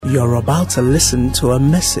You're about to listen to a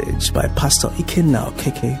message by Pastor Ikenna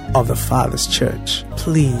Okeke of the Thefatherschurch.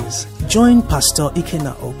 Please join Pastor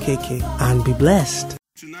Ikenna Okeke and be blessed.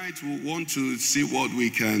 Tonight we want to see what we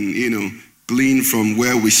can, glean from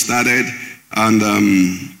where we started. And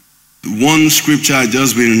one scripture has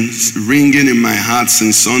just been ringing in my heart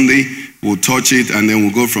since Sunday. We'll touch it and then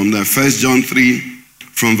we'll go from there. 1 John 3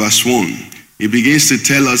 from verse 1. It begins to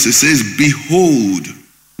tell us, it says, "Behold,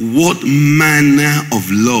 what manner of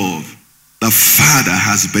love the Father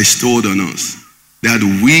has bestowed on us, that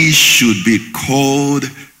we should be called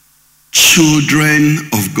children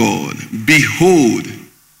of God." Behold.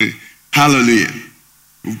 Hallelujah.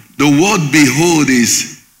 The word behold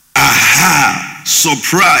is aha,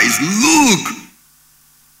 surprise, look.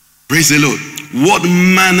 Praise the Lord. What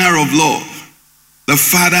manner of love the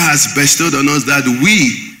Father has bestowed on us, that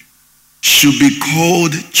we should be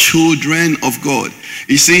called children of God.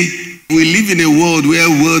 You see, we live in a world where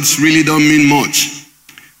words really don't mean much.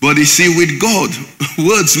 But you see, with God,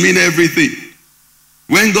 words mean everything.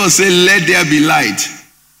 When God said, "Let there be light,"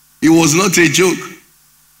 it was not a joke.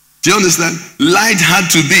 Do you understand? Light had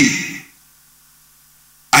to be.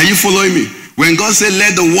 Are you following me? When God said,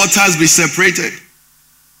 "Let the waters be separated,"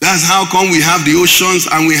 that's how come we have the oceans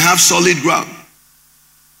and we have solid ground.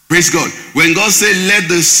 Praise God. When God said, "Let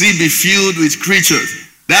the sea be filled with creatures,"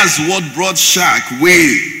 that's what brought shark,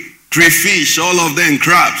 whale, crayfish, all of them,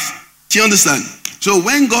 crabs. Do you understand? So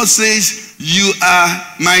when God says, "You are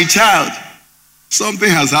my child,"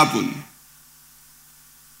 something has happened.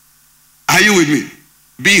 Are you with me?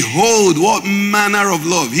 Behold, what manner of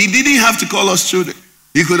love. He didn't have to call us children.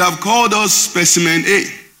 He could have called us specimen A.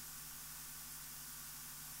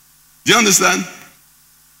 Do you understand?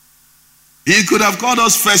 He could have called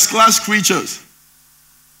us first-class creatures.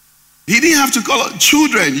 He didn't have to call us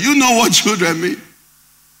children. You know what children mean.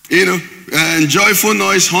 And joyful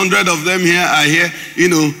noise, 100 of them here are here,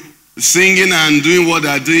 singing and doing what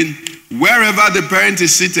they're doing. Wherever the parent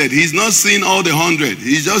is seated, he's not seeing all the 100.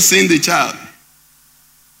 He's just seeing the child.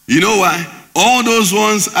 You know why? All those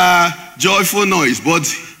ones are joyful noise, but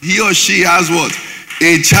he or she has what?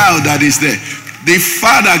 A child that is there. The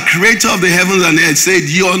Father, creator of the heavens and earth, said,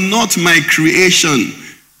 "You're not my creation.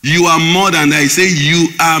 You are more than that." He said,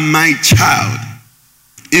 "You are my child."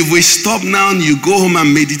 If we stop now and you go home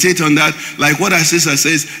and meditate on that, like what our sister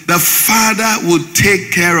says, the Father will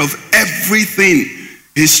take care of everything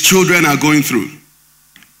his children are going through.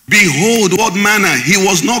 Behold, what manner. He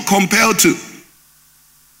was not compelled to.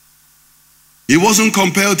 He wasn't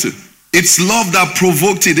compelled to. It's love that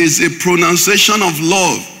provoked it. It's a pronunciation of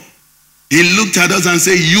love. He looked at us and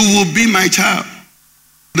said, "You will be my child."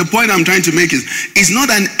 The point I'm trying to make is, it's not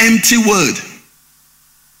an empty word.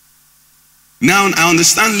 Now, I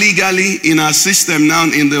understand legally in our system, now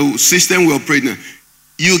in the system we operate now,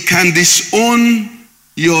 you can disown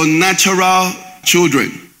your natural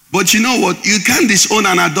children. But you know what? You can't disown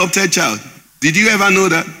an adopted child. Did you ever know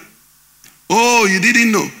that? Oh, you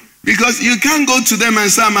didn't know. Because you can't go to them and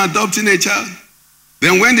say, "I'm adopting a child."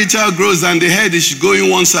 Then when the child grows and the head is going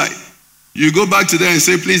one side, you go back to them and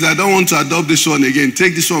say, "Please, I don't want to adopt this one again.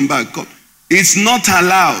 Take this one back." Come. It's not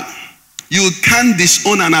allowed. You can't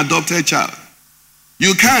disown an adopted child.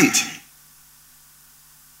 You can't.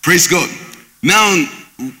 Praise God. Now,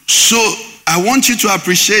 so I want you to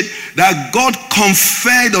appreciate that God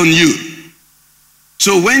conferred on you.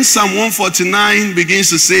 So when Psalm 149 begins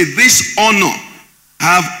to say, "This honor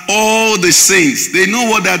have all the saints," they know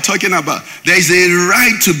what they're talking about. There is a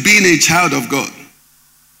right to being a child of God.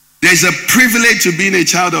 There's a privilege to being a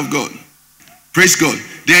child of God. Praise God.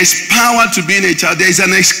 There is power to being a child. There is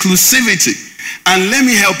an exclusivity. And let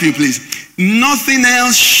me help you, please. Nothing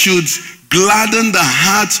else should gladden the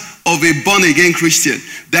heart of a born-again Christian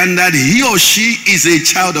than that he or she is a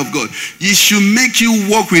child of God. It should make you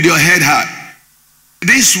walk with your head high.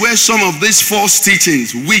 This is where some of these false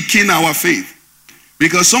teachings weaken our faith.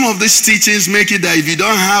 Because some of these teachings make it that if you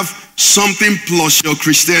don't have something plus your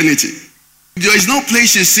Christianity, there is no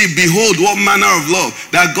place you see, "Behold, what manner of love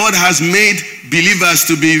that God has made believers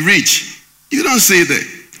to be rich." You don't see that.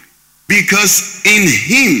 Because in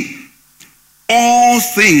him, all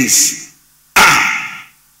things are.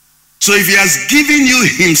 So if he has given you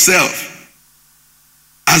himself,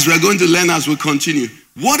 as we're going to learn as we continue,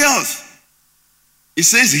 what else? It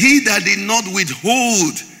says, "He that did not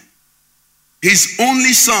withhold his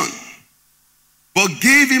only son, but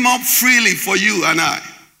gave him up freely for you and I."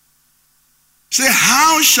 Say,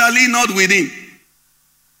 how shall he not with him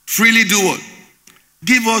freely do what?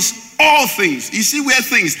 Give us all things. You see where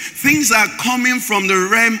things are coming from the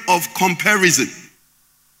realm of comparison.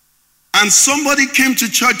 and somebody came to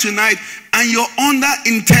church tonight and you're under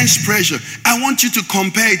intense pressure, I want you to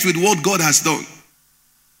compare it with what God has done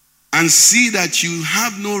and see that you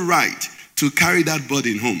have no right to carry that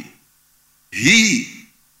burden home. He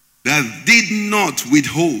that did not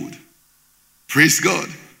withhold, praise God.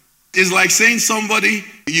 It's like saying somebody,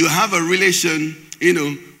 you have a relation,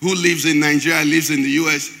 who lives in Nigeria, lives in the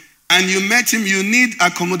US, and you met him, you need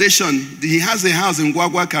accommodation. He has a house in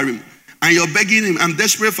Gwagwa Karim, and you're begging him, I'm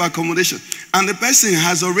desperate for accommodation. And the person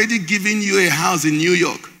has already given you a house in New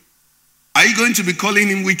York. Are you going to be calling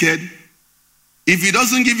him wicked? If he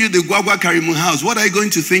doesn't give you the Gwagwa Karim house, what are you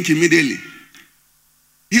going to think immediately?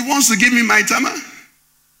 He wants to give me my Tama.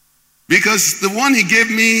 Because the one he gave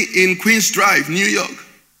me in Queens Drive, New York,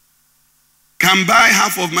 can buy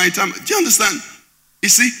half of my Tama. Do you understand? You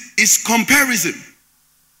see, it's comparison.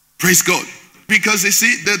 Praise God. Because you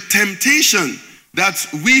see, the temptation that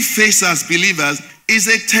we face as believers is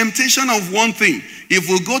a temptation of one thing. If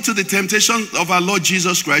we go to the temptation of our Lord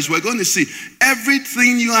Jesus Christ, we're going to see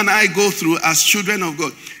everything you and I go through as children of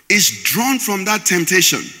God is drawn from that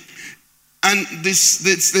temptation. And the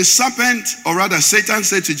serpent, or rather Satan,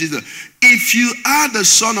 said to Jesus, if you are the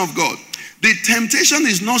Son of God, the temptation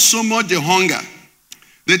is not so much the hunger.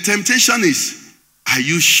 The temptation is, are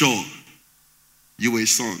you sure you are a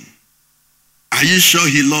son? Are you sure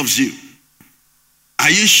he loves you? Are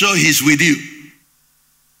you sure he's with you?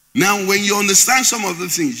 Now, when you understand some of the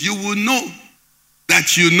things, you will know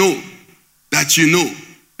that you know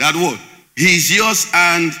that what? He's yours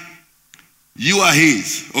and you are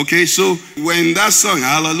his. Okay, so when that song,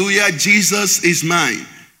 hallelujah, Jesus is mine.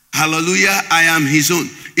 Hallelujah, I am his own.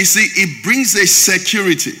 You see, it brings a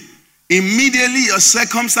security. Immediately, your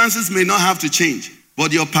circumstances may not have to change,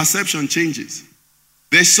 but your perception changes.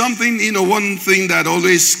 There's something, one thing that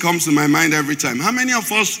always comes to my mind every time. How many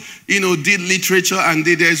of us, did literature and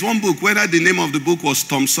there's one book, whether the name of the book was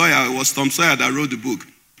Tom Sawyer, it was Tom Sawyer that wrote the book.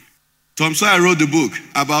 Tom Sawyer wrote the book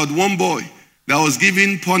about one boy that was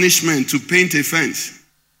given punishment to paint a fence.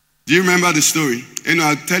 Do you remember the story?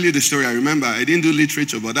 I'll tell you the story. I remember. I didn't do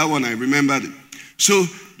literature, but that one I remembered it. So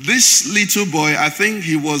this little boy, I think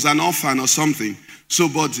he was an orphan or something.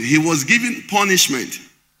 But he was given punishment,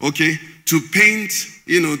 okay, to paint,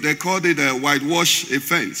 they called it a whitewash a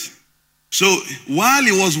fence. So while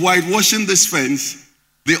he was whitewashing this fence,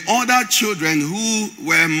 the other children who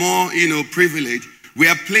were more, privileged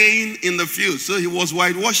were playing in the field. So he was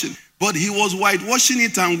whitewashing. But he was whitewashing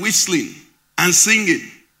it and whistling and singing.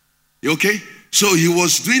 Okay? So he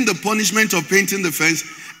was doing the punishment of painting the fence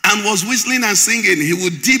and was whistling and singing. He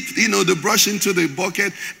would dip, the brush into the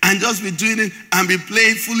bucket and just be doing it and be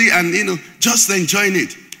playfully and, just enjoying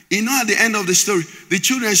it. At the end of the story, the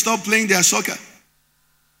children stopped playing their soccer.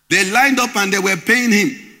 They lined up and they were paying him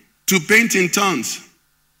to paint in turns.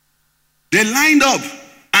 They lined up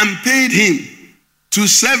and paid him to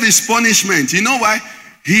serve his punishment. You know why?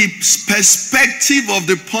 His perspective of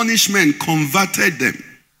the punishment converted them.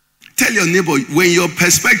 Tell your neighbor, when your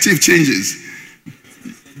perspective changes,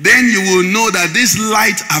 then you will know that these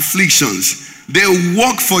light afflictions, they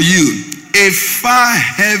work for you a far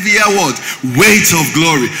heavier what? Weight of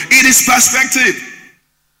glory. It is perspective.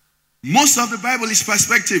 Most of the Bible is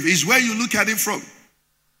perspective. Is where you look at it from.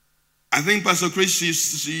 I think Pastor Chris,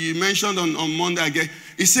 you mentioned on Monday again.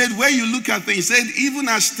 He said, where you look at things, he said, even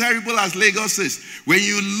as terrible as Lagos is, when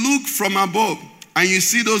you look from above and you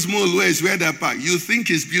see those moleways where they're parked, you think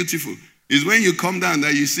it's beautiful. It's when you come down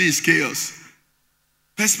that you see it's chaos.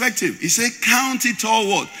 Perspective. He said, count it all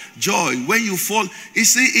what? Joy. When you fall, you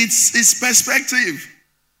see, it's perspective.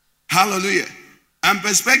 Hallelujah. And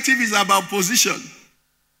perspective is about position.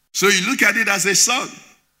 So you look at it as a son.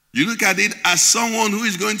 You look at it as someone who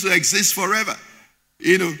is going to exist forever.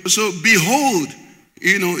 So behold,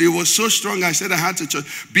 it was so strong, I said I had to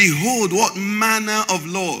church. Behold, what manner of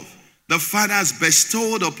love the Father has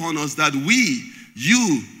bestowed upon us, that we,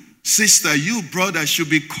 you, sister, you, brother, should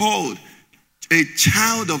be called a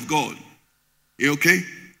child of God. Okay?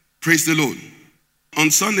 Praise the Lord. On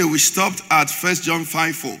Sunday, we stopped at 1 John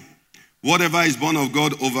 5:4. Whatever is born of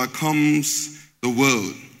God overcomes the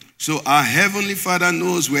world. So our Heavenly Father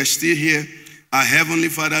knows we're still here. Our Heavenly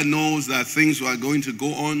Father knows that things are going to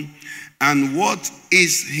go on. And what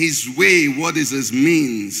is his way, what is his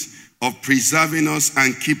means of preserving us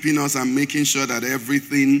and keeping us and making sure that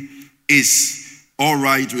everything is all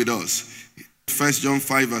right with us. 1 John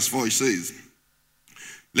 5 verse 4, it says,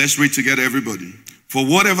 let's read together, everybody. For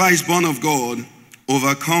whatever is born of God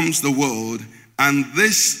overcomes the world, and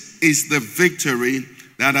this is the victory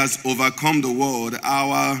that has overcome the world,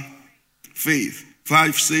 our faith.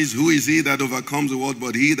 5 says, who is he that overcomes the world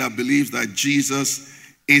but he that believes that Jesus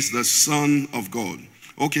is the Son of God.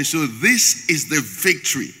 Okay, so this is the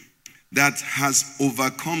victory that has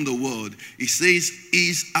overcome the world. It says,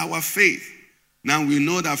 is our faith. Now we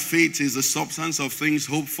know that faith is the substance of things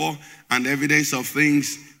hoped for and evidence of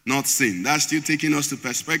things not seen. That's still taking us to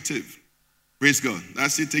perspective. Praise God.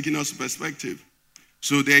 That's still taking us to perspective.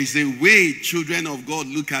 So there is a way children of God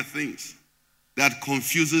look at things that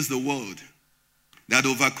confuses the world, that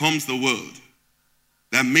overcomes the world,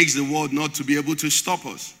 that makes the world not to be able to stop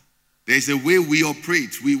us. There's a way we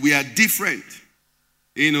operate. We are different.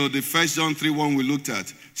 You know, the 1 John 3:1 we looked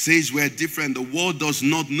at says we're different. The world does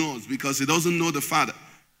not know us because it doesn't know the Father.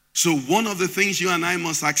 So one of the things you and I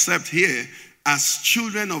must accept here as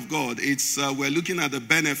children of God, it's we're looking at the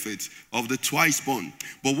benefits of the twice born.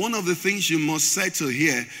 But one of the things you must settle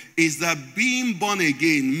here is that being born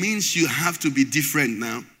again means you have to be different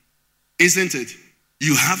now. Isn't it?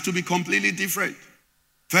 You have to be completely different.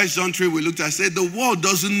 1 John 3 we looked at, said the world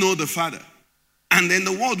doesn't know the Father. And then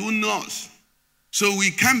the world will know us. So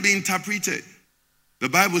we can be interpreted. The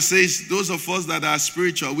Bible says those of us that are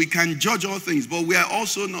spiritual, we can judge all things, but we are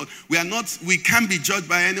also not. We can't be judged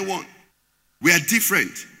by anyone. We are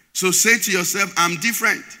different. So say to yourself, I'm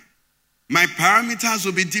different. My parameters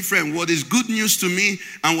will be different. What is good news to me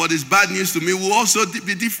and what is bad news to me will also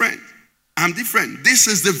be different. I'm different. This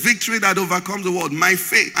is the victory that overcomes the world, my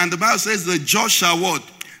faith. And the Bible says the just shall what?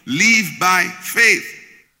 Live by faith.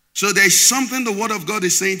 So there's something the word of God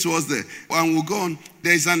is saying to us there. And we'll go on.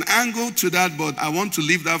 There's an angle to that, but I want to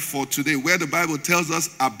leave that for today, where the Bible tells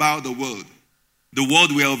us about the world. The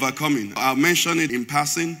world we are overcoming. I'll mention it in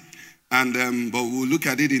passing, and but we'll look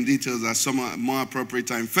at it in details at some more appropriate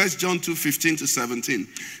time. 1 John 2:15-17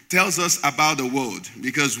 tells us about the world.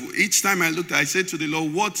 Because each time I looked, I said to the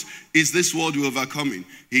Lord, what is this world we're overcoming?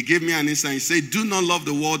 He gave me an insight. He said, do not love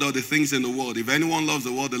the world or the things in the world. If anyone loves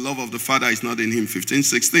the world, the love of the Father is not in him.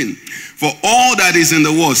 15:16. For all that is in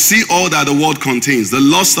the world, see all that the world contains. The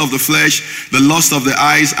lust of the flesh, the lust of the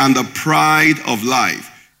eyes, and the pride of life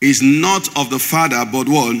is not of the Father, but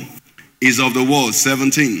what? Is of the world.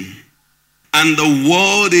 17. And the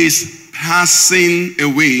world is passing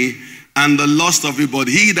away, and the lust of it, but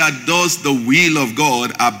he that does the will of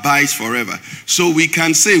God abides forever. So we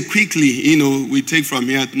can say quickly, we take from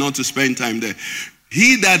here not to spend time there.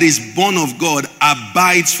 He that is born of God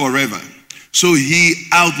abides forever. So he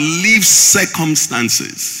outlives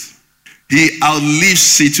circumstances. He outlives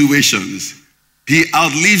situations. He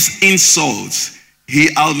outlives insults. He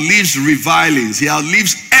outlives revilings. He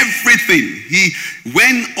outlives everything.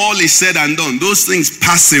 When all is said and done, those things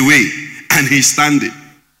pass away and he's standing.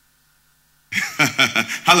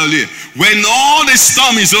 Hallelujah. When all the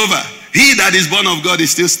storm is over, he that is born of God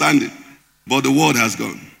is still standing. But the world has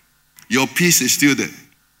gone. Your peace is still there.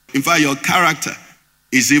 In fact, your character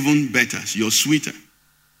is even better. You're sweeter.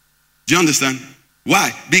 Do you understand?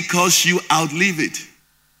 Why? Because you outlive it.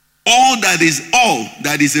 All that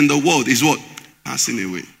is in the world is what? Passing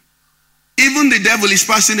away. Even the devil is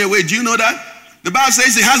passing away. Do you know that? The Bible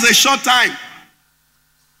says it has a short time.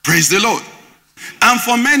 Praise the Lord. And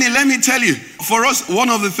for many, let me tell you, for us, one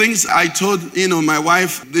of the things I told, my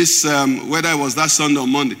wife this, whether it was that Sunday or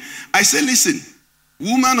Monday, I said, listen,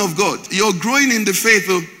 woman of God, you're growing in the faith.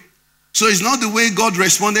 So it's not the way God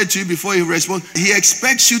responded to you before he responded. He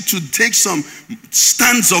expects you to take some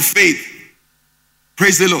stands of faith.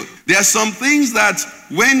 Praise the Lord. There are some things that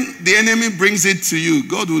when the enemy brings it to you,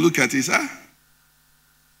 God will look at it.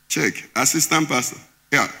 Check. Assistant pastor.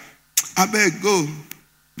 Yeah. I beg, go.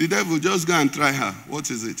 The devil, just go and try her. What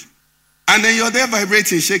is it? And then you're there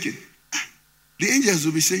vibrating, shaking. The angels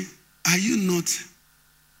will be saying, are you not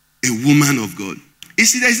a woman of God? You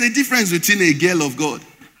see, there's a difference between a girl of God.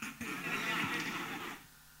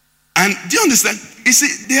 And do you understand? You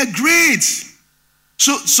see, they're great.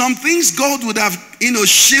 So some things God would have,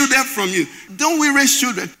 shielded from you. Don't we raise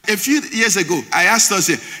children? A few years ago, I asked us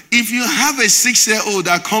here, if you have a 6-year-old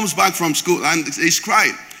that comes back from school and is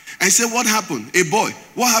crying, I said, what happened? A boy.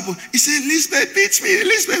 What happened? He said, Elizabeth beats me.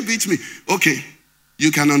 Elizabeth beats me. Okay,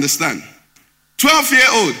 you can understand.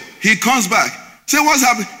 12-year-old, he comes back. Say, what's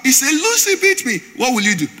happened? He said, Lucy beat me. What will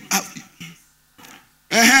you do?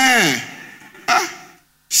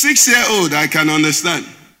 6-year-old, I can understand.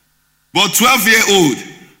 But 12-year-old,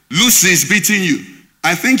 Lucy is beating you.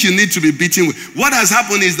 I think you need to be beaten with. What has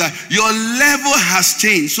happened is that your level has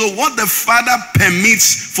changed. So what the Father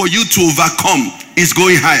permits for you to overcome is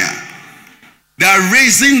going higher. They are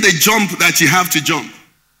raising the jump that you have to jump.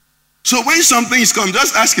 So when some things come,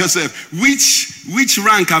 just ask yourself, which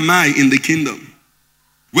rank am I in the kingdom?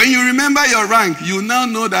 When you remember your rank, you now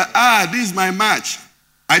know that, this is my match.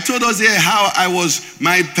 I told us here how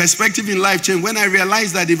my perspective in life changed when I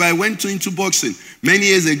realized that if I went into boxing many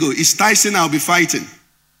years ago, it's Tyson I'll be fighting.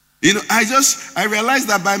 I realized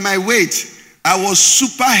that by my weight, I was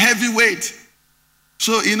super heavyweight.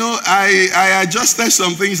 So, I adjusted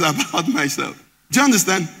some things about myself. Do you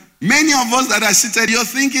understand? Many of us that are seated, you're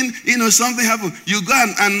thinking, something happened. You go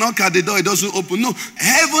and knock at the door, it doesn't open. No,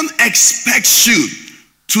 heaven expects you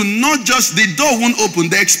to not just, the door won't open.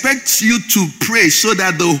 They expect you to pray so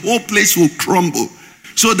that the whole place will crumble.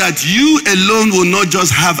 So that you alone will not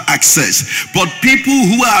just have access, but people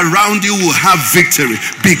who are around you will have victory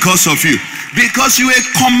because of you. Because you're a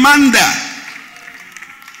commander.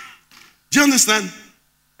 Do you understand?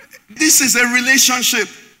 This is a relationship.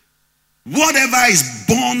 Whatever is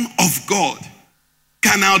born of God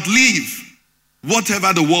can outlive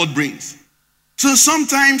whatever the world brings. So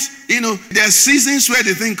sometimes, there are seasons where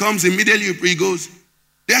the thing comes, immediately it goes.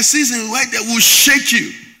 There are seasons where they will shake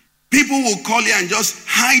you. People will call you and just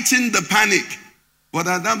heighten the panic. But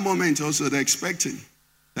at that moment also, they're expecting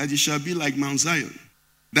that you shall be like Mount Zion.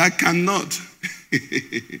 That cannot,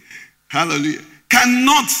 hallelujah,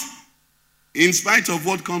 cannot, in spite of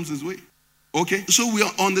what comes his way. Okay, so we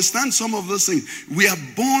understand some of those things. We are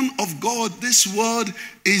born of God. This word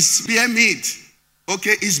is bare meat.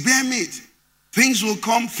 Okay, it's bare meat. Things will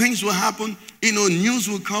come, things will happen, news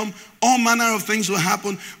will come, all manner of things will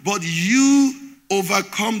happen, but you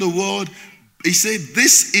overcome the world. He said,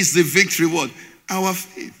 this is the victory word. Our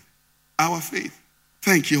faith. Our faith.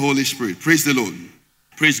 Thank you, Holy Spirit. Praise the Lord.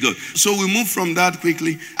 Praise God. So we move from that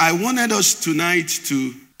quickly. I wanted us tonight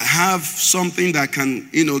to have something that can,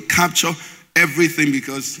 capture everything,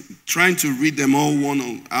 because trying to read them all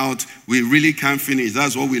one out, we really can't finish.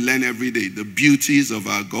 That's what we learn every day. The beauties of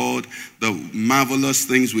our God, the marvelous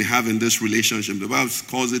things we have in this relationship. The Bible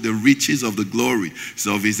calls it the riches of the glory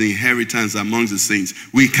of his inheritance amongst the saints.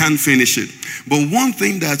 We can't finish it. But one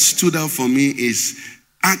thing that stood out for me is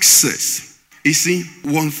access. You see,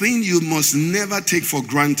 one thing you must never take for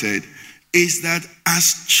granted is that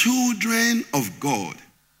as children of God,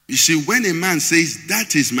 you see, when a man says,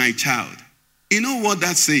 that is my child, you know what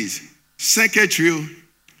that says? Secretary,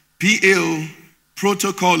 PAO,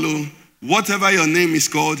 protocol, whatever your name is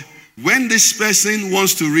called, when this person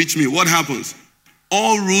wants to reach me, what happens?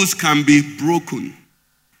 All rules can be broken.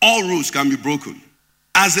 All rules can be broken.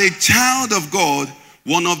 As a child of God,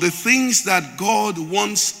 one of the things that God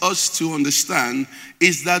wants us to understand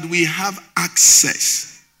is that we have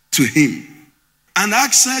access to him. And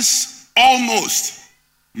access almost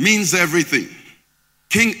means everything.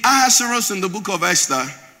 King Ahasuerus in the book of Esther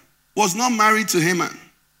was not married to Haman.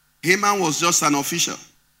 Haman was just an official.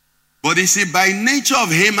 But you see, by nature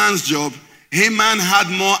of Haman's job, Haman had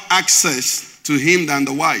more access to him than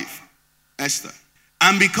the wife, Esther.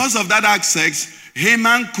 And because of that access,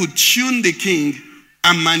 Haman could tune the king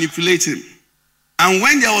and manipulate him. And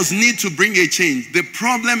when there was need to bring a change, the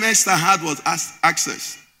problem Esther had was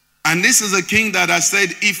access. And this is a king that has said,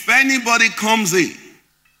 if anybody comes in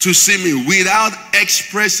to see me without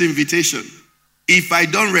express invitation, if I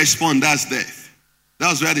don't respond, that's death. That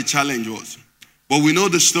was where the challenge was. But we know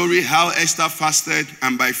the story, how Esther fasted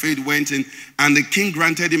and by faith went in, and the king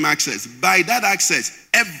granted him access. By that access,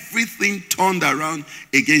 everything turned around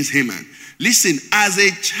against Haman. Listen, as a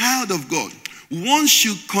child of God, once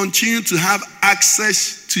you continue to have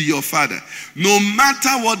access to your Father, no matter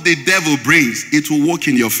what the devil brings, it will work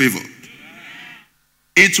in your favor.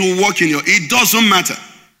 It will work in it doesn't matter.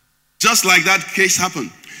 Just like that case happened.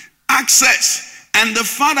 Access. And the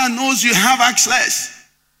Father knows you have access.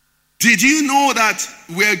 Did you know that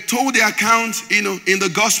we're told the account, in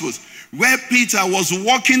the Gospels, where Peter was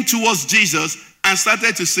walking towards Jesus and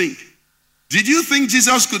started to sink? Did you think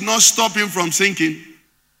Jesus could not stop him from sinking?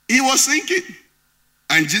 He was sinking.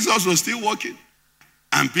 And Jesus was still walking.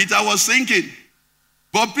 And Peter was sinking.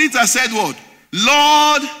 But Peter said what?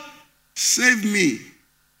 Lord, save me.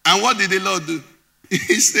 And what did the Lord do?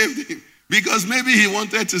 He saved him. Because maybe he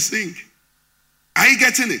wanted to sink. Are you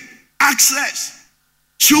getting it? Access.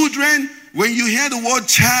 Children, when you hear the word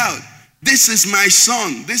child, this is my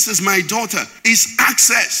son, this is my daughter, it's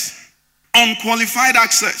access. Unqualified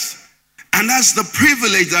access. And that's the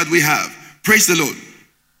privilege that we have. Praise the Lord.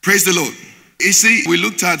 Praise the Lord. You see, we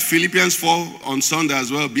looked at Philippians 4 on Sunday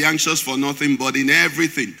as well. Be anxious for nothing, but in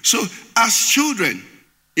everything. So, as children,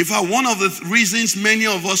 in fact, one of the reasons many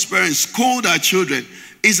of us parents scold our children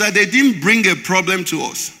is that they didn't bring a problem to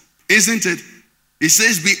us. Isn't it? It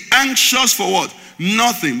says, be anxious for what?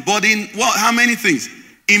 Nothing. But in what? How many things?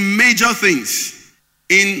 In major things.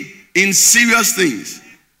 In serious things.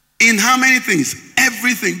 In how many things?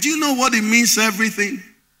 Everything. Do you know what it means, everything?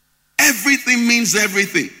 Everything means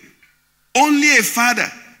everything. Only a father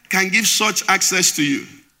can give such access to you.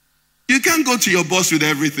 You can't go to your boss with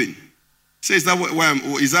everything. Say, is that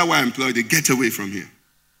why I'm employed? Get away from here.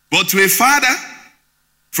 But to a father,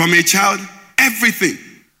 from a child, everything.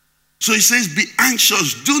 So he says, be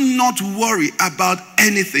anxious. Do not worry about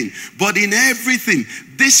anything. But in everything,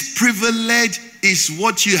 this privilege is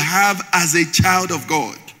what you have as a child of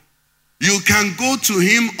God. You can go to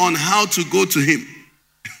him on how to go to him.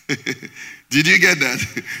 Did you get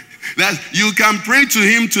that? That you can pray to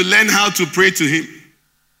him to learn how to pray to him.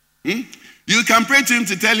 You can pray to him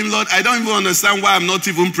to tell him, Lord, I don't even understand why I'm not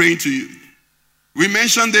even praying to you. We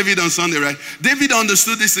mentioned David on Sunday, right? David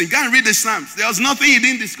understood this thing. Go and read the Psalms. There was nothing he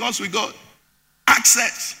didn't discuss with God.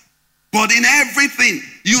 Access. But in everything,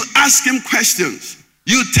 you ask him questions.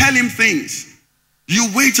 You tell him things. You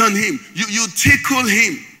wait on him. You tickle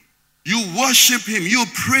him. You worship him. You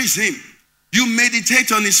praise him. You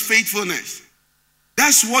meditate on his faithfulness.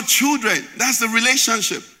 That's what children, that's the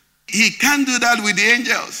relationship. He can't do that with the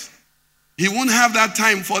angels. He won't have that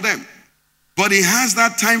time for them. But he has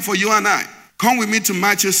that time for you and I. Come with me to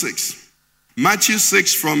Matthew 6. Matthew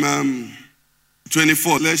 6 from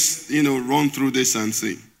 24. Let's, run through this and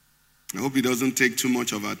see. I hope it doesn't take too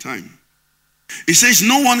much of our time. It says,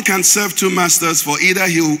 no one can serve two masters, for either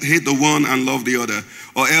he'll hate the one and love the other,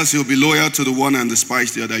 or else he'll be loyal to the one and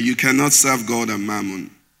despise the other. You cannot serve God and mammon.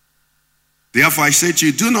 Therefore I say to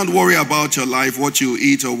you, do not worry about your life, what you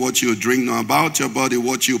eat or what you drink, nor about your body,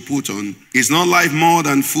 what you put on. Is not life more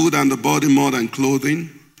than food, and the body more than clothing?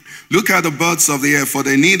 Look at the birds of the air, for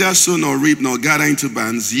they neither sow nor reap nor gather into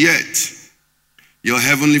barns, yet your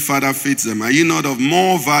heavenly Father feeds them. Are you not of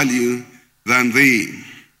more value than they?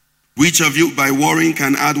 Which of you by worrying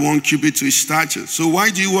can add 1 cubit to his stature? So why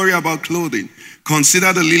do you worry about clothing?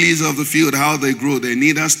 Consider the lilies of the field, how they grow. They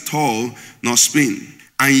neither toil nor spin.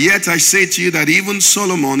 And yet I say to you that even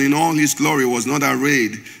Solomon in all his glory was not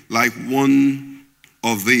arrayed like one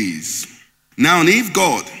of these. Now if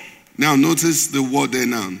God, now notice the word there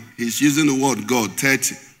now. He's using the word God,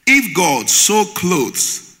 30. If God so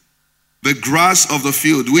clothes the grass of the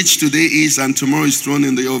field, which today is and tomorrow is thrown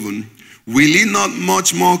in the oven, will he not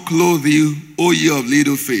much more clothe you, O ye of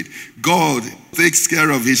little faith? God takes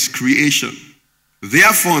care of his creation.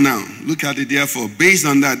 Therefore now, look at it therefore. Based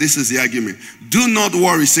on that, this is the argument. Do not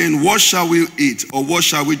worry, saying, what shall we eat? Or what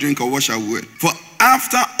shall we drink? Or what shall we wear? For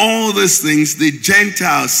after all these things, the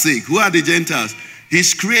Gentiles seek. Who are the Gentiles?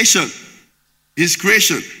 His creation. His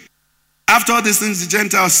creation. After all these things, the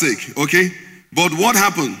Gentiles seek. Okay? But what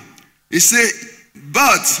happened? He said,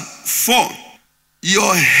 but for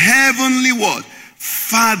your heavenly what?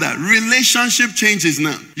 Father. Relationship changes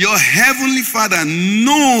now. Your heavenly Father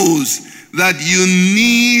knows that you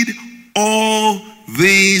need all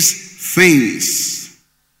these things.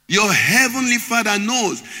 Your heavenly Father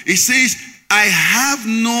knows. He says, I have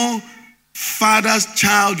no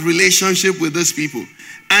father-child relationship with these people,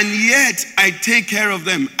 and yet I take care of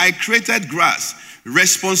them. I created grass.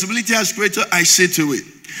 Responsibility as creator, I see to it.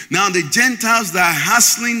 Now the Gentiles that are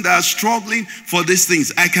hustling, that are struggling for these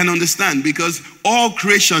things, I can understand because all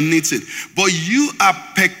creation needs it. But you are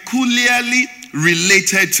peculiarly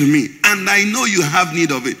related to me, and I know you have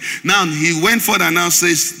need of it. Now he went further and now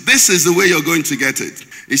says, this is the way you're going to get it.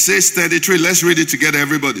 It says 33, let's read it together,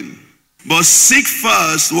 everybody. But seek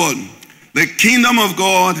first what? The kingdom of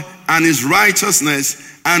God and his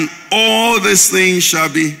righteousness, and all these things shall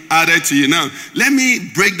be added to you. Now, let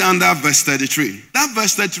me break down that verse 33. That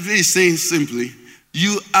verse 33 is saying simply,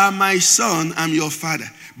 you are my son, I'm your father.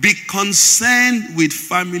 Be concerned with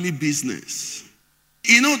family business.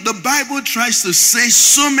 The Bible tries to say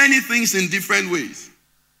so many things in different ways.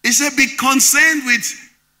 It said, be concerned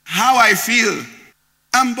with how I feel.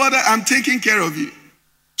 I'm taking care of you.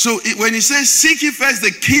 So when it says, seek ye first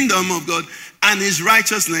the kingdom of God and his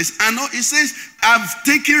righteousness, and it says, I've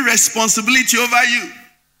taken responsibility over you.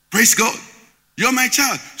 Praise God. You're my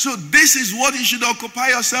child. So this is what you should occupy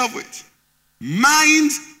yourself with.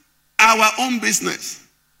 Mind our own business.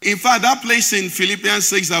 In fact, that place in Philippians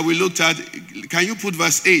 6 that we looked at, can you put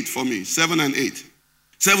verse 8 for me? 7 and 8.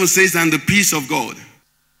 7 says, and the peace of God.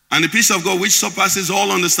 And the peace of God which surpasses all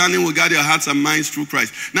understanding will guard your hearts and minds through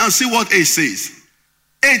Christ. Now see what 8 says.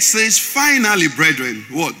 8 says, finally, brethren,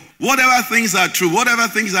 what? Whatever things are true, whatever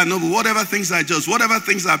things are noble, whatever things are just, whatever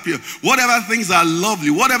things are pure, whatever things are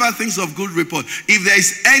lovely, whatever things of good report, if there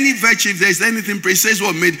is any virtue, if there is anything, it says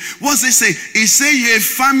what made. What's it say? It says you're a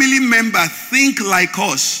family member, think like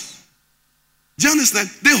us. Do you understand?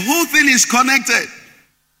 The whole thing is connected.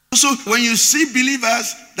 So when you see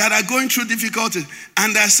believers that are going through difficulties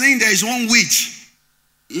and they're saying there is one witch,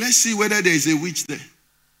 let's see whether there is a witch there.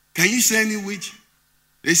 Can you say any which?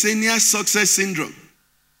 They say near success syndrome.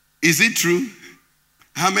 Is it true?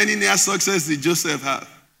 How many near success did Joseph have?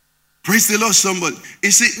 Praise the Lord, somebody.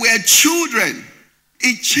 You see, we're children.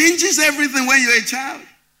 It changes everything when you're a child.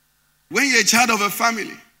 When you're a child of a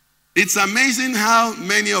family. It's amazing how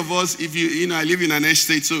many of us, I live in an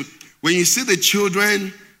estate, so when you see the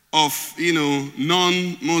children of,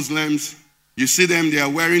 non-Muslims, you see them, they are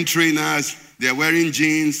wearing trainers, they are wearing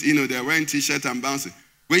jeans, they are wearing t-shirt and bouncing.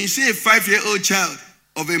 When you see a 5-year-old child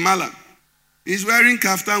of a Malam, he's wearing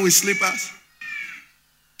kaftan with slippers.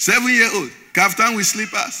 7-year-old, kaftan with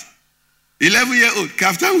slippers. 11-year-old,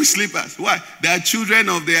 kaftan with slippers. Why? They are children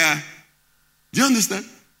of their... Do you understand?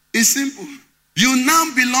 It's simple. You now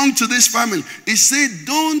belong to this family. It said,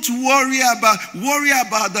 don't worry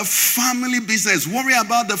about the family business. Worry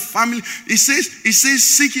about the family. It says,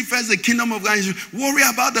 seek ye first the kingdom of God. Worry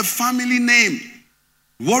about the family name.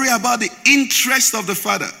 Worry about the interest of the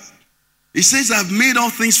Father. It says, I've made all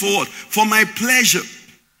things for what? For my pleasure.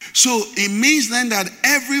 So it means then that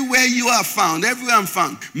everywhere you are found, everywhere I'm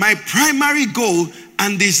found, my primary goal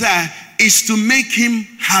and desire is to make him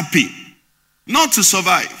happy, not to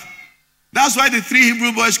survive. That's why the 3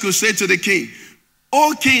 Hebrew boys could say to the king,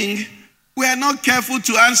 "O king, we are not careful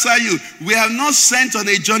to answer you. We are not sent on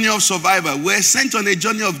a journey of survival. We are sent on a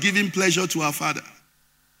journey of giving pleasure to our Father.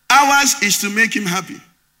 Ours is to make him happy.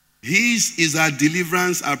 His is our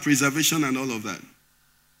deliverance, our preservation, and all of that."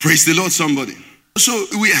 Praise the Lord, somebody. So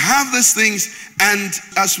we have these things, and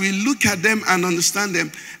as we look at them and understand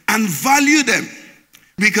them and value them,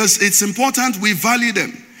 because it's important we value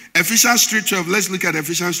them. Ephesians 3:12, let's look at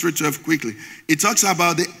Ephesians 3:12 quickly. It talks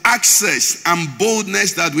about the access and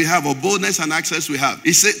boldness that we have, or boldness and access we have.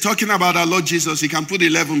 It's talking about our Lord Jesus. You can put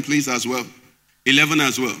 11 please as well. 11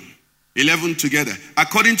 as well. 11 together.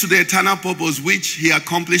 According to the eternal purpose which he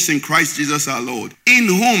accomplished in Christ Jesus our Lord, in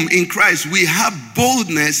whom, in Christ, we have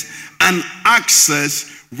boldness and access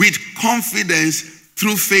with confidence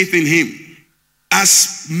through faith in him.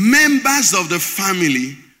 As members of the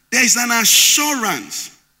family, there is an assurance.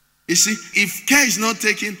 You see, if care is not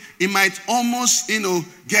taken, it might almost,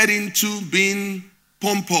 get into being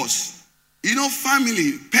pompous.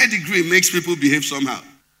 Family, pedigree makes people behave somehow.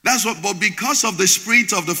 That's what, but because of the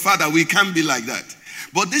Spirit of the Father, we can't be like that.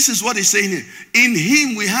 But this is what he's saying here. In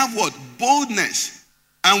him we have what? Boldness.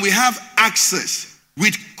 And we have access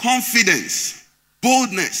with confidence.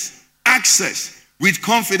 Boldness, access with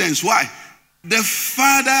confidence. Why? The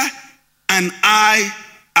Father and I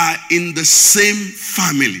are in the same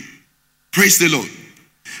family. Praise the Lord.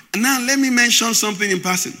 Now let me mention something in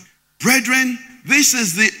passing. Brethren, this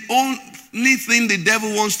is the only thing the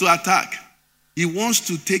devil wants to attack. He wants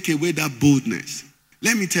to take away that boldness.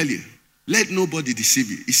 Let me tell you, let nobody deceive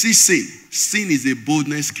you. You see, sin is a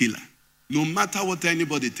boldness killer. No matter what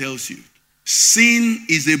anybody tells you, sin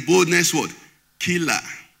is a boldness what? Killer.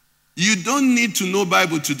 You don't need to know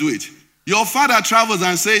Bible to do it. Your father travels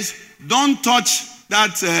and says, don't touch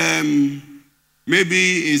that,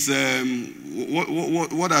 maybe is,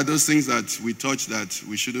 what are those things that we touch that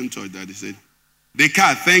we shouldn't touch that? He said, the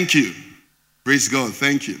car, thank you. Praise God,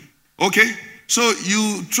 thank you. Okay? So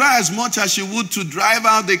you try as much as you would to drive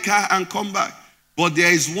out the car and come back. But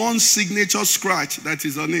there is one signature scratch that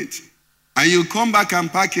is on it. And you come back and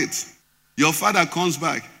pack it. Your father comes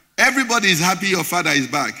back. Everybody is happy your father is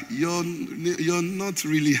back. You're not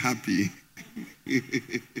really happy.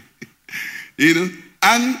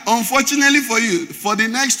 And unfortunately for you, for the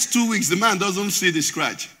next 2 weeks, the man doesn't see the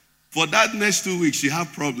scratch. For that next 2 weeks, you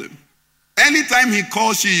have problem. Anytime he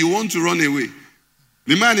calls you, you want to run away.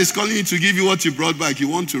 The man is calling you to give you what you brought back. You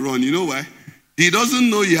want to run. You know why? He doesn't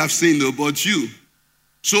know you have sinned, but you.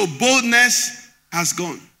 So boldness has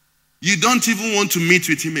gone. You don't even want to meet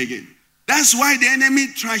with him again. That's why the enemy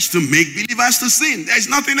tries to make believers to sin. There's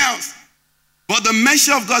nothing else. But the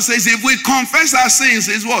mercy of God says, if we confess our sins,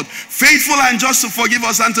 is what? Faithful and just to forgive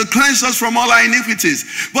us and to cleanse us from all our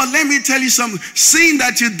iniquities. But let me tell you something. Sin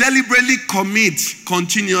that you deliberately commit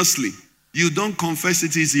continuously, you don't confess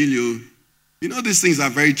it easily. These things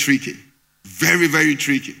are very tricky. Very, very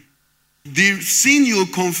tricky. The sin you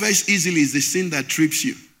confess easily is the sin that trips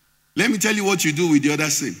you. Let me tell you what you do with the other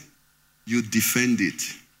sin. You defend it.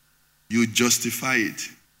 You justify it.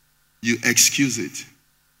 You excuse it.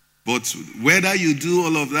 But whether you do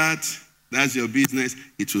all of that, that's your business,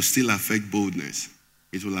 it will still affect boldness.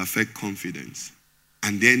 It will affect confidence.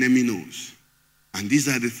 And the enemy knows. And these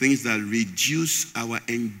are the things that reduce our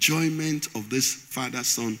enjoyment of this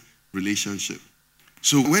father-son relationship.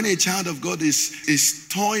 So when a child of God is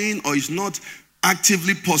toying or is not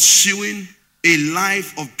actively pursuing a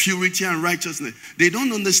life of purity and righteousness, they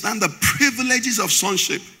don't understand the privileges of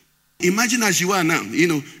sonship. Imagine as you are now,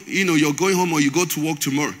 you're going home or you go to work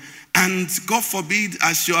tomorrow. And God forbid,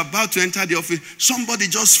 as you're about to enter the office, somebody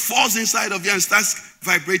just falls inside of you and starts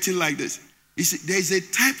vibrating like this. You see, there is a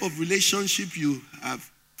type of relationship you have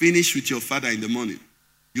finished with your father in the morning.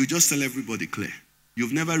 You just tell everybody clear.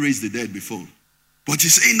 You've never raised the dead before. But you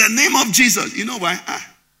say, in the name of Jesus. You know why?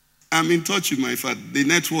 I'm in touch with my father. The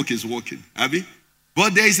network is working. Abi?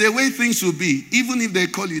 But there is a way things will be. Even if they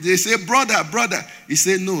call you, they say, brother. You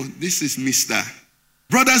say, no, this is Mr.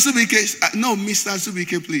 Brother Subike. No, Mr.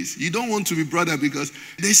 Subike, please. You don't want to be brother because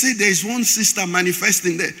they say there is one sister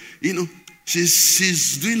manifesting there.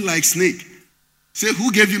 She's doing like snake. Say,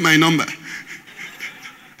 who gave you my number?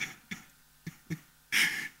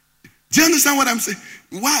 Do you understand what I'm saying?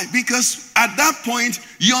 Why? Because at that point,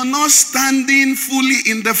 you're not standing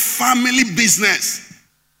fully in the family business.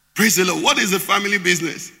 Praise the Lord. What is the family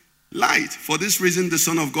business? Light. For this reason, the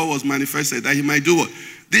Son of God was manifested, that he might do what?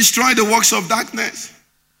 Destroy the works of darkness.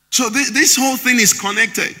 So this whole thing is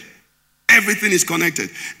connected. Everything is connected.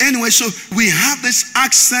 Anyway, so we have this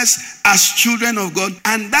access as children of God,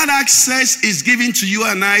 and that access is given to you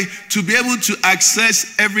and I to be able to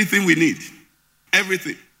access everything we need.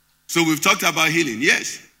 Everything. So we've talked about healing,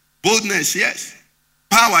 yes. Boldness, yes.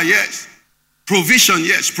 Power, yes. Provision,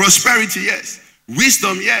 yes. Prosperity, yes.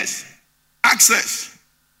 Wisdom, yes. Access.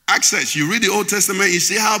 You read the Old Testament, you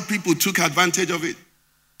see how people took advantage of it.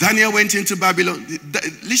 Daniel went into Babylon.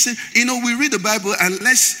 Listen, we read the Bible, and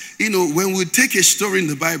when we take a story in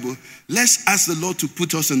the Bible, let's ask the Lord to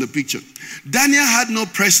put us in the picture. Daniel had no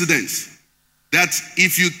precedence that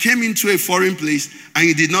if you came into a foreign place and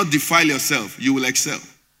you did not defile yourself, you will excel.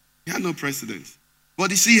 He had no precedence. But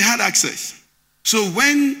you see, he had access. So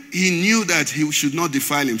when he knew that he should not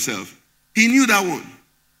defile himself, he knew that one.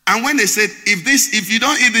 And when they said, if you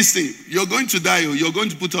don't eat this thing, you're going to die or you're going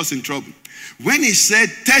to put us in trouble. When he said,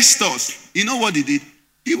 test us, you know what he did?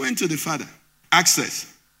 He went to the father,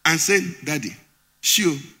 access, and said, Daddy,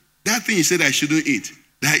 sure, that thing you said I shouldn't eat,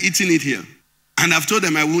 they're eating it here. And I've told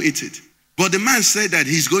them I won't eat it. But the man said that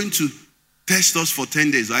he's going to test us for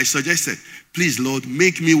 10 days. I suggested, please, Lord,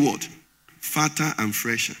 make me what? Fatter and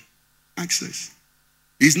fresher. Access.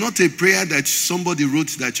 It's not a prayer that somebody wrote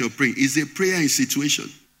that you're praying. It's a prayer in situation.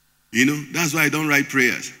 That's why I don't write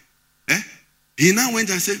prayers. He now went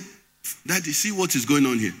and said, Daddy, see what is going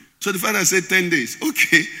on here. So the father said 10 days.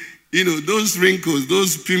 Okay. Those wrinkles,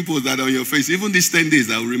 those pimples that are on your face, even these 10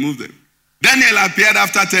 days, I'll remove them. Daniel appeared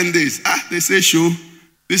after 10 days. They say, sure,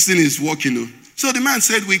 this thing is working. So the man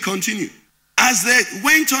said, we continue. As they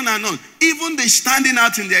went on and on, even the standing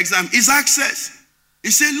out in the exam is access.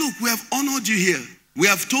 He said, look, we have honored you here. We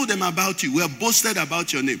have told them about you. We have boasted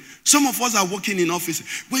about your name. Some of us are working in offices.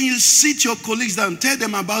 When you sit your colleagues down, tell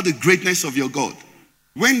them about the greatness of your God.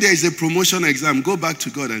 When there is a promotion exam, go back to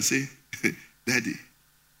God and say, Daddy,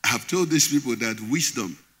 I have told these people that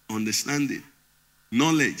wisdom, understanding,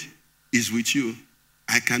 knowledge is with you.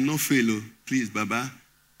 I cannot fail. Please, Baba,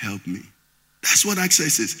 help me. That's what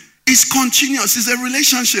access is. It's continuous. It's a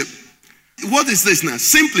relationship. What is this now?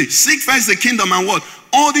 Simply, seek first the kingdom and what?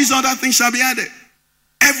 All these other things shall be added.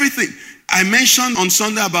 Everything. I mentioned on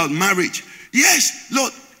Sunday about marriage. Yes,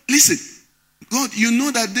 Lord, listen. God, you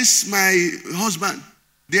know that this my husband,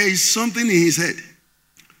 there is something in his head.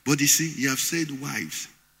 But you see, you have said, wives,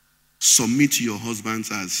 submit to your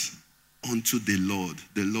husbands as unto the Lord.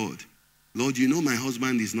 The Lord. Lord, you know my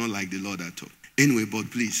husband is not like the Lord at all. Anyway, but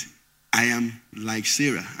please, I am like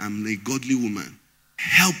Sarah. I'm a godly woman.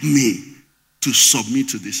 Help me to submit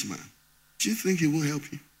to this man. Do you think he will help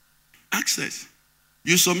you? Access.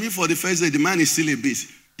 You submit for the first day, the man is still a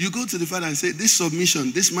beast. You go to the father and say, this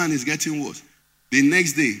submission, this man is getting worse. The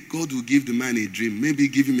next day, God will give the man a dream. Maybe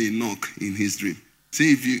give him a knock in his dream. Say,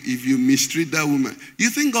 if you mistreat that woman, you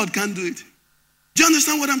think God can do it? Do you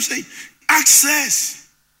understand what I'm saying? Access.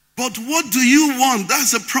 But what do you want?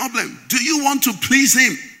 That's the problem. Do you want to please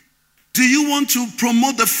him? Do you want to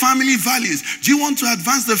promote the family values? Do you want to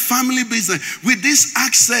advance the family business? With this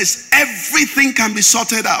access, everything can be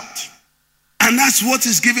sorted out. And that's what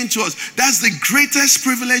is given to us. That's the greatest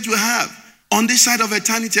privilege we have on this side of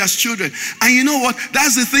eternity as children. And you know what?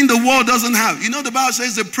 That's the thing the world doesn't have. You know, the Bible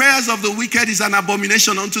says the prayers of the wicked is an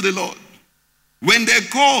abomination unto the Lord. When they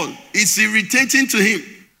call, it's irritating to him.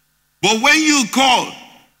 But when you call,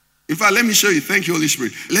 in fact, let me show you. Thank you, Holy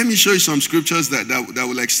Spirit. Let me show you some scriptures that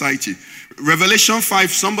will excite you. Revelation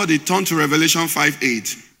 5, somebody turn to Revelation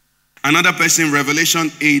 5:8. Another person,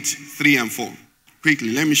 Revelation 8:3 and 4.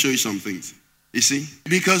 Quickly, let me show you some things. You see?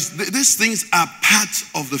 Because these things are part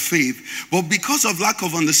of the faith. But because of lack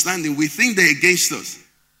of understanding, we think they're against us.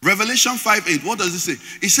 Revelation 5:8, what does it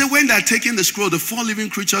say? It said, when they're taking the scroll, the 4 living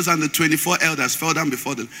creatures and the 24 elders fell down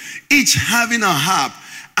before them, each having a harp.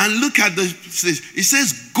 And look at it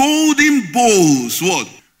says golden bowls, what?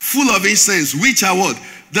 Full of incense, which are what?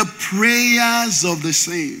 The prayers of the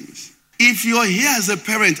saints. If you're here as a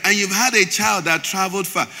parent and you've had a child that traveled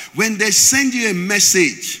far, when they send you a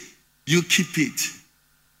message, you keep it.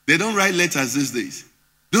 They don't write letters these days.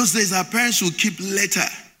 Those days, our parents would keep letter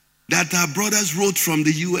that our brothers wrote from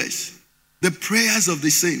the US. The prayers of the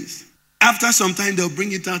saints. After some time, they'll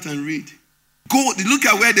bring it out and read. Look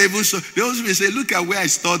at where they even saw. They also say, look at where I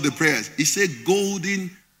stored the prayers. He said golden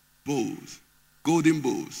bowls. Golden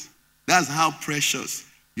bowls. That's how precious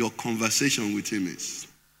your conversation with him is.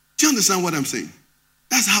 Do you understand what I'm saying?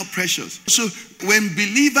 That's how precious. So when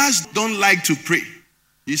believers don't like to pray,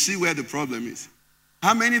 you see where the problem is.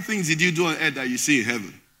 How many things did you do on earth that you see in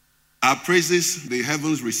heaven? Our praises, the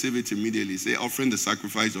heavens receive it immediately. Say, offering the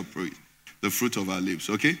sacrifice of praise, the fruit of our lips,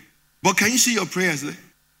 okay? But can you see your prayers there?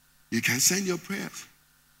 You can send your prayers.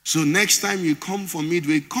 So next time you come for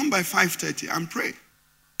midway, come by 5:30 and pray.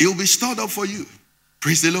 It will be stored up for you.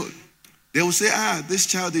 Praise the Lord. They will say, this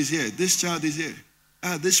child is here. This child is here.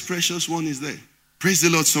 This precious one is there. Praise the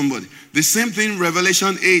Lord, somebody. The same thing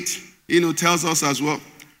Revelation 8, tells us as well.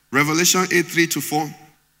 Revelation 8, 3-4.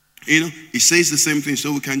 It says the same thing,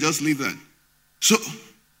 so we can just leave that. So,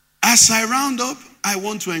 as I round up, I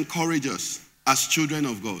want to encourage us as children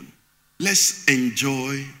of God. Let's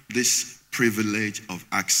enjoy this privilege of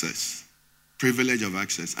access. Privilege of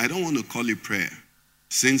access. I don't want to call it prayer,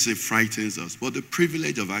 since it frightens us, but the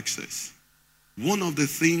privilege of access. One of the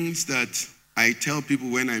things that I tell people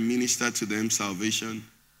when I minister to them salvation,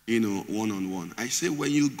 one-on-one, I say,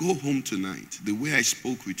 when you go home tonight, the way I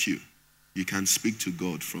spoke with you, you can speak to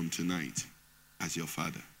God from tonight as your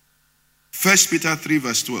Father. 1 Peter 3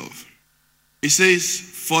 verse 12. It says,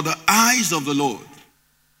 for the eyes of the Lord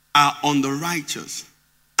are on the righteous,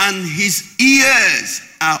 and his ears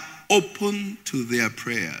are open to their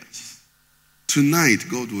prayers. Tonight,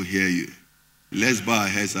 God will hear you. Let's bow our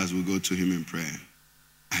heads as we go to him in prayer.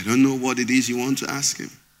 I don't know what it is you want to ask him,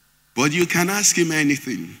 but you can ask him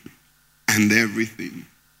anything and everything.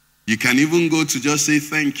 You can even go to just say,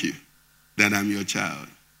 thank you that I'm your child.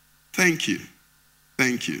 Thank you.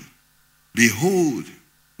 Thank you. Behold,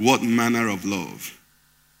 what manner of love.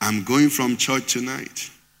 I'm going from church tonight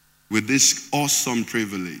with this awesome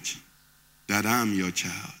privilege that I'm your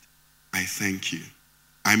child. I thank you.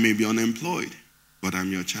 I may be unemployed, but I'm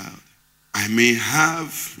your child. I may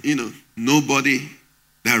have, nobody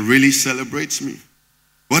that really celebrates me,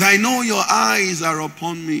 but I know your eyes are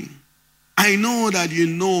upon me. I know that you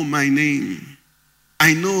know my name.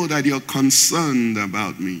 I know that you're concerned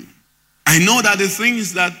about me. I know that the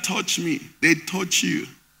things that touch me, they touch you.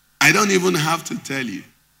 I don't even have to tell you,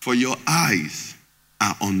 for your eyes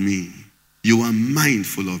are on me. You are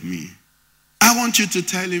mindful of me. I want you to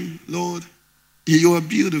tell him, Lord, you are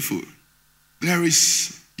beautiful.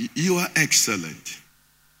 You are excellent.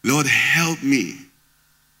 Lord, help me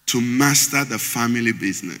to master the family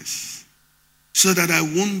business so that I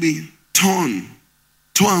won't be torn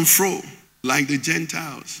to and fro like the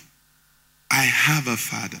Gentiles. I have a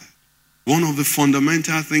Father. One of the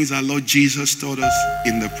fundamental things our Lord Jesus taught us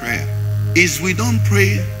in the prayer is we don't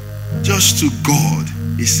pray just to God.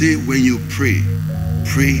 He said, when you pray,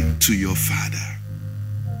 pray to your Father.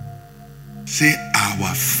 Say,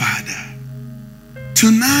 our Father.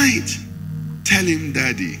 Tonight, tell him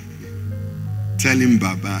Daddy. Tell him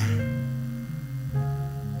Baba.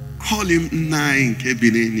 Call him Nine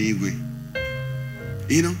Kebineniwe.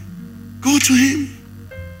 Go to him.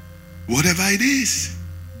 Whatever it is.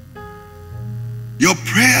 Your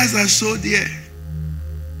prayers are so dear.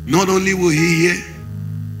 Not only will he hear,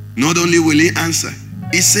 not only will he answer,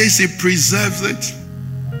 it says he preserves it.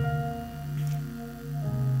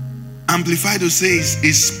 Amplified to say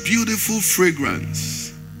it's beautiful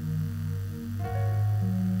fragrance.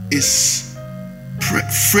 It's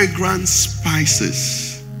fragrant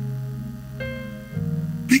spices.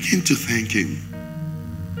 Begin to thank him.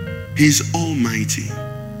 He's almighty.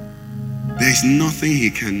 There's nothing he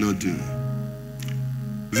cannot do.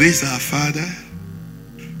 This our Father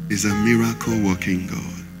is a miracle working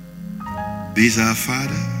God. This our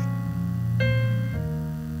Father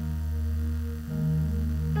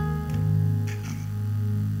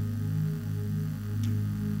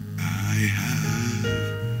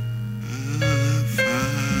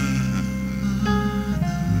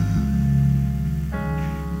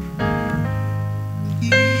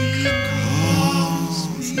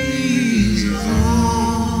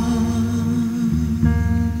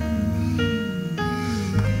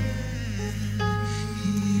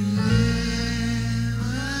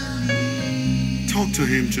Talk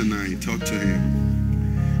to him tonight. Talk to him.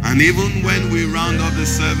 And even when we round up the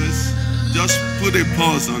service, just put a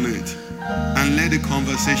pause on it and let the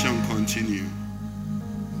conversation continue.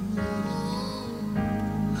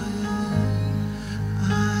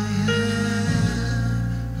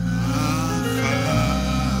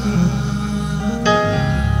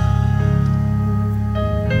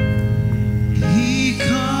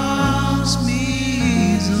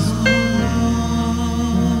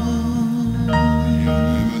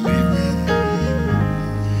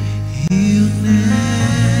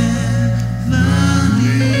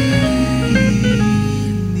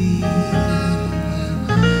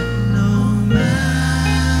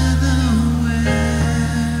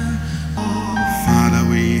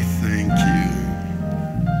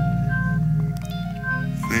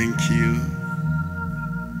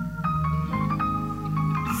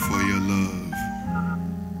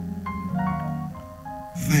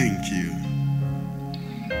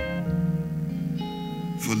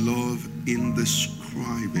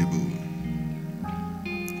 Indescribable.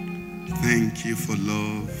 Thank you for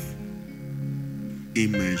love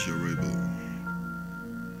immeasurable.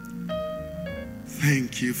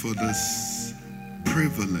 Thank you for this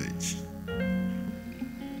privilege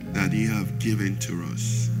that you have given to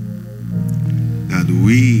us, that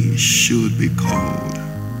we should be called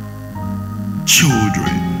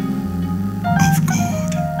children of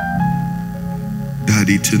God.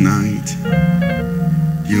 Daddy, tonight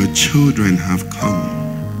your children have come.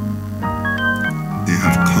 They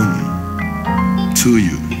have come to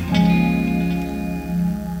you.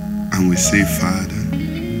 And we say, Father,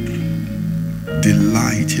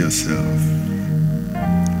 delight yourself.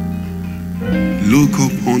 Look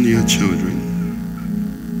upon your children.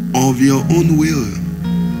 Of your own will,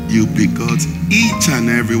 you begot each and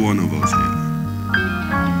every one of us here.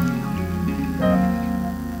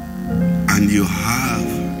 And you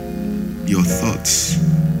have your thoughts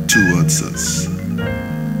towards us,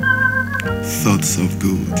 thoughts of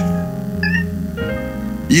good.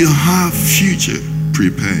 You have future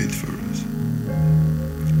prepared for us.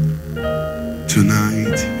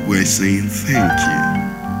 Tonight we're saying thank you,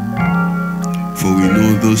 for we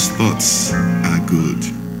know those thoughts are good.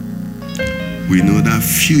 We know that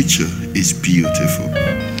future is beautiful,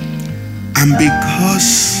 and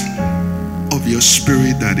because of your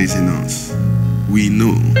spirit that is in us, we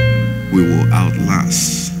know we will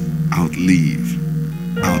outlast, outlive,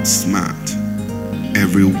 outsmart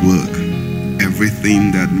every work,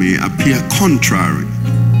 everything that may appear contrary.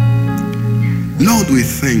 Lord, we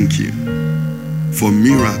thank you for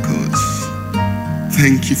miracles.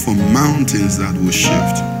 Thank you for mountains that will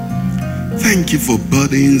shift. Thank you for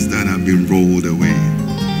burdens that have been rolled away.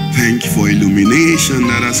 Thank you for illumination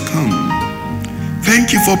that has come.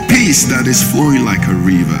 Thank you for peace that is flowing like a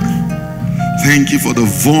river. Thank you for the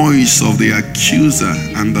voice of the accuser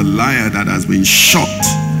and the liar that has been shut.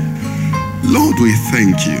 Lord, we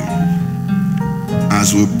thank you.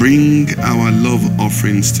 As we bring our love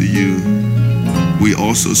offerings to you, we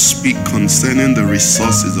also speak concerning the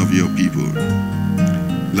resources of your people.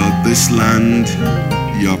 Lord, this land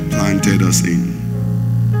you have planted us in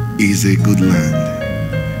is a good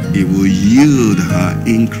land. It will yield her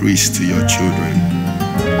increase to your children.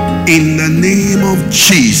 In the name of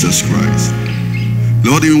Jesus Christ.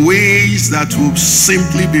 Lord, in ways that will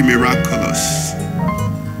simply be miraculous,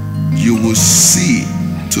 you will see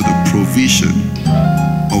to the provision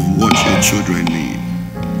of what your children need,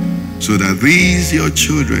 so that these your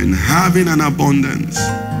children, having an abundance,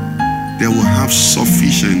 they will have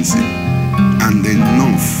sufficiency and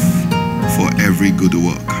enough for every good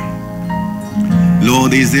work.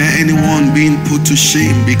 Lord, is there anyone being put to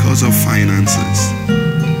shame because of finances?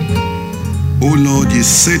 Oh Lord, you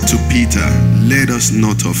said to Peter, let us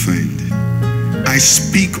not offend. I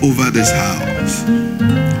speak over this house.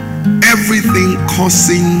 Everything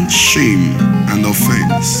causing shame and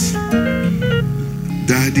offense,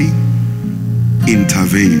 Daddy,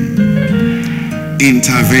 intervene.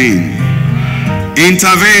 Intervene.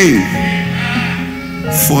 Intervene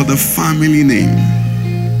for the family name.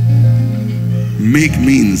 Make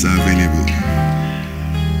means available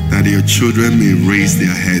that your children may raise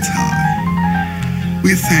their heads high.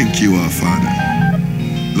 We thank you, our Father.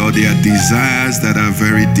 Lord, there are desires that are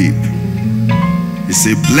very deep. You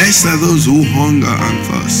say, blessed are those who hunger and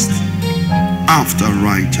thirst after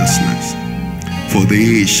righteousness, for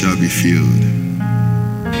they shall be filled.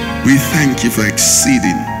 We thank you for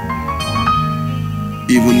exceeding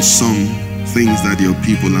even some things that your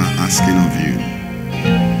people are asking of you.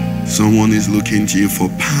 Someone is looking to you for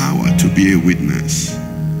power to be a witness.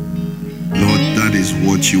 Lord, that is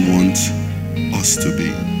what you want us to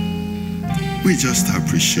be. We just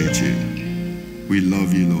appreciate you. We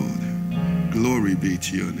love you, Lord. Glory be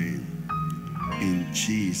to your name. In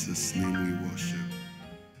Jesus' name we worship.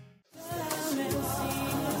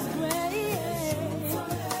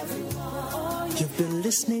 You've been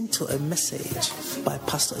listening to a message by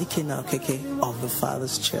Pastor Ikenna Okeke of the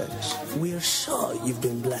Father's Church. We are sure you've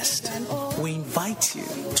been blessed. We invite you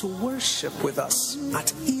to worship with us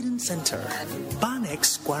at Eden Center,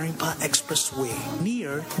 Banex Gwarimpa Expressway,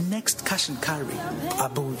 near Next Cash and Carry,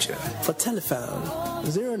 Abuja. For telephone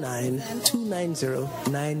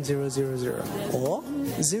 09-290-9000 or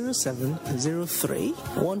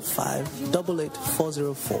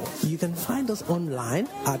 0703-1588-404. You can find us online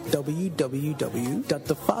at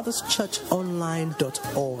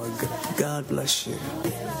www.thefatherschurchonline.org. God bless you.